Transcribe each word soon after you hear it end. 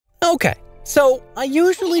Okay, so I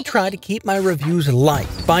usually try to keep my reviews light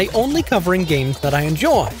by only covering games that I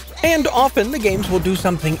enjoy. And often the games will do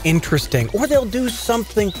something interesting, or they'll do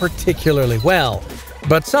something particularly well.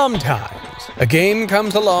 But sometimes a game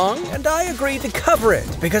comes along and I agree to cover it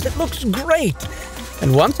because it looks great.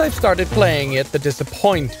 And once I've started playing it, the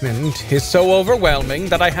disappointment is so overwhelming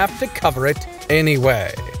that I have to cover it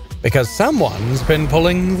anyway. Because someone's been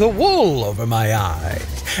pulling the wool over my eyes.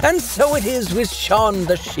 And so it is with Shaun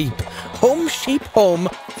the Sheep. Home Sheep Home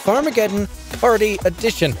Farmageddon Party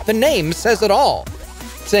Edition. The name says it all,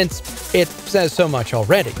 since it says so much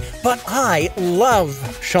already. But I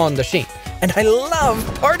love Shaun the Sheep, and I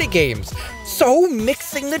love party games. So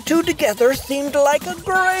mixing the two together seemed like a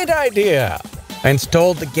great idea. I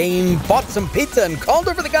installed the game, bought some pizza, and called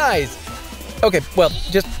over the guys. Okay, well,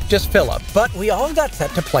 just fill up. But we all got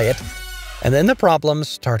set to play it, and then the problems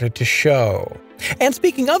started to show. And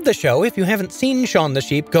speaking of the show, if you haven't seen Shaun the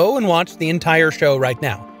Sheep, go and watch the entire show right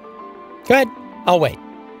now. Go ahead, I'll wait.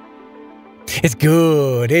 It's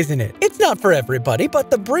good, isn't it? It's not for everybody, but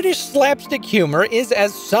the British slapstick humor is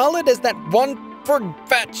as solid as that one for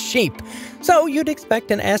fat sheep. So you'd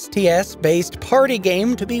expect an STS-based party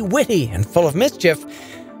game to be witty and full of mischief.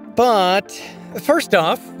 But first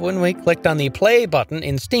off, when we clicked on the play button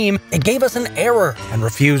in Steam, it gave us an error and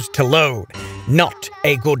refused to load. Not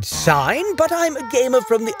a good sign, but I'm a gamer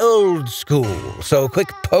from the old school, so quick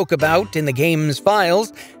poke about in the game's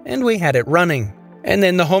files, and we had it running. And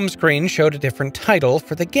then the home screen showed a different title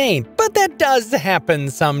for the game. But that does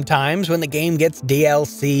happen sometimes when the game gets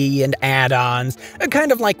DLC and add-ons.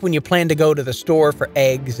 Kind of like when you plan to go to the store for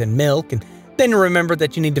eggs and milk, and then remember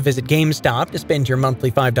that you need to visit GameStop to spend your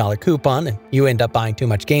monthly $5 coupon, and you end up buying too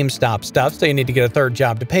much GameStop stuff, so you need to get a third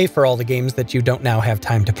job to pay for all the games that you don't now have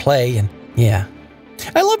time to play, and yeah.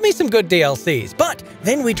 I love me some good DLCs, but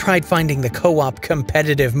then we tried finding the co-op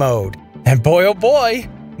competitive mode. And boy oh boy,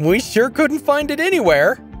 we sure couldn't find it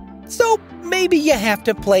anywhere. So maybe you have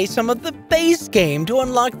to play some of the base game to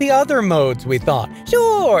unlock the other modes, we thought.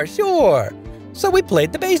 Sure. So we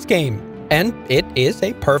played the base game. And it is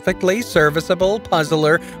a perfectly serviceable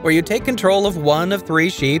puzzler where you take control of one of 3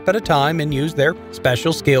 sheep at a time and use their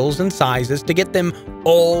special skills and sizes to get them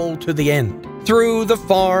all to the end. Through the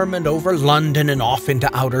farm and over London and off into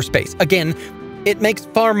outer space. Again, it makes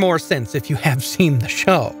far more sense if you have seen the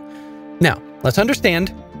show. Now, let's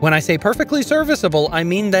understand, when I say perfectly serviceable, I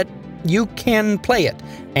mean that you can play it,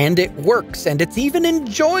 and it works, and it's even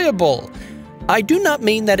enjoyable. I do not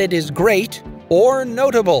mean that it is great or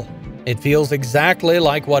notable. It feels exactly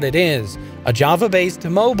like what it is, a Java-based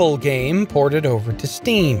mobile game ported over to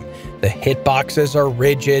Steam. The hitboxes are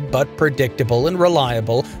rigid but predictable and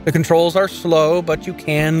reliable, the controls are slow but you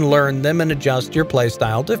can learn them and adjust your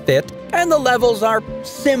playstyle to fit, and the levels are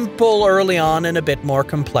simple early on and a bit more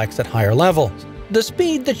complex at higher levels. The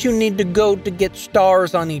speed that you need to go to get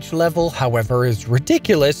stars on each level, however, is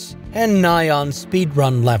ridiculous and nigh on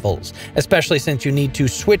speedrun levels, especially since you need to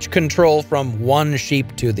switch control from one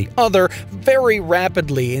sheep to the other very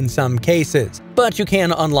rapidly in some cases. But you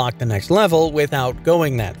can unlock the next level without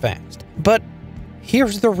going that fast. But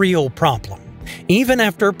here's the real problem. Even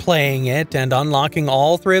after playing it and unlocking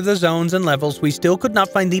all 3 of the zones and levels, we still could not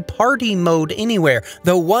find the party mode anywhere,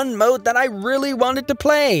 the one mode that I really wanted to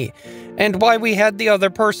play, and why we had the other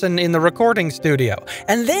person in the recording studio.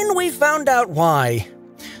 And then we found out why.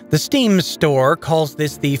 The Steam store calls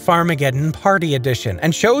this the Farmageddon Party Edition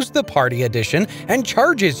and shows the Party Edition and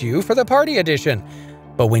charges you for the Party Edition.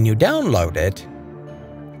 But when you download it,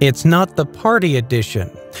 it's not the Party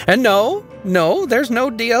Edition. And no, there's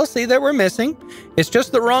no DLC that we're missing. It's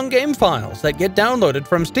just the wrong game files that get downloaded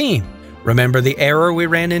from Steam. Remember the error we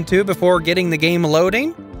ran into before getting the game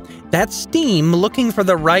loading? That's Steam looking for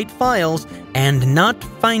the right files and not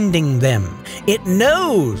finding them. It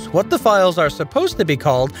knows what the files are supposed to be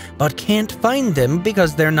called, but can't find them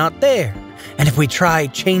because they're not there. And if we try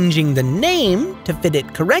changing the name to fit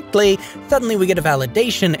it correctly, suddenly we get a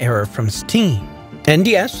validation error from Steam. And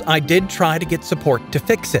yes, I did try to get support to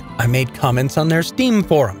fix it. I made comments on their Steam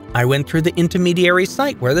forum. I went through the intermediary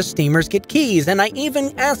site where the Steamers get keys, and I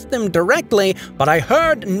even asked them directly, but I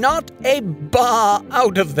heard not a ba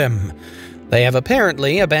out of them. They have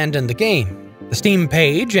apparently abandoned the game. The Steam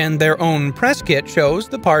page and their own press kit shows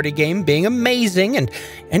the party game being amazing and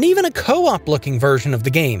even a co-op looking version of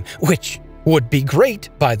the game, which would be great,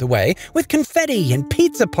 by the way, with confetti and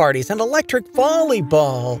pizza parties and electric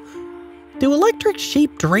volleyball. Do electric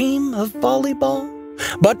sheep dream of volleyball?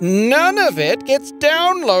 But none of it gets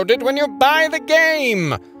downloaded when you buy the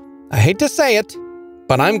game. I hate to say it,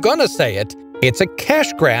 but I'm gonna say it. It's a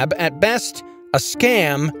cash grab at best, a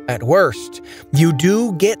scam at worst. You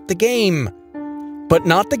do get the game, but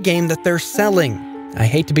not the game that they're selling. I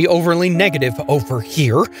hate to be overly negative over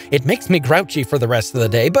here. It makes me grouchy for the rest of the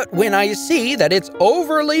day, but when I see that it's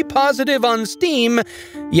overly positive on Steam,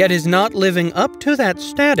 yet is not living up to that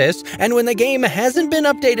status, and when the game hasn't been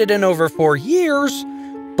updated in over 4 years,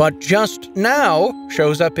 but just now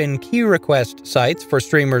shows up in key request sites for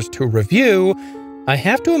streamers to review, I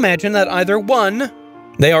have to imagine that either 1,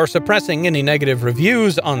 they are suppressing any negative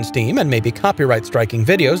reviews on Steam and maybe copyright striking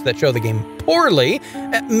videos that show the game poorly.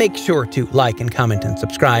 Make sure to like and comment and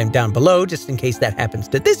subscribe down below just in case that happens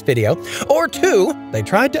to this video. Or 2, they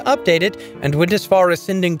tried to update it and went as far as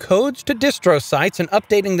sending codes to distro sites and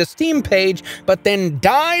updating the Steam page, but then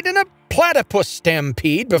died in a platypus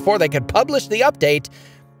stampede before they could publish the update.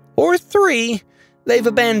 Or 3, they've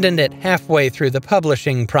abandoned it halfway through the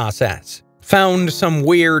publishing process. Found some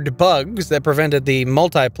weird bugs that prevented the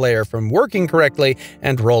multiplayer from working correctly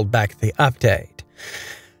and rolled back the update.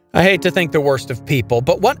 I hate to think the worst of people,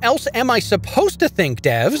 but what else am I supposed to think,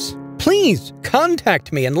 devs? Please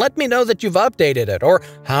contact me and let me know that you've updated it, or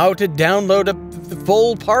how to download a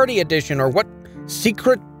full party edition, or what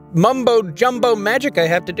secret mumbo-jumbo magic I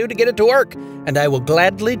have to do to get it to work, and I will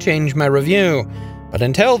gladly change my review. But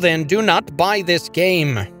until then, do not buy this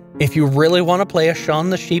game. If you really want to play a Shaun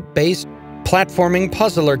the Sheep-based platforming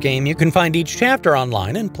puzzler game, you can find each chapter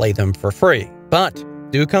online and play them for free. But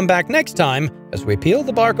do come back next time as we peel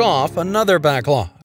the bark off another backlog.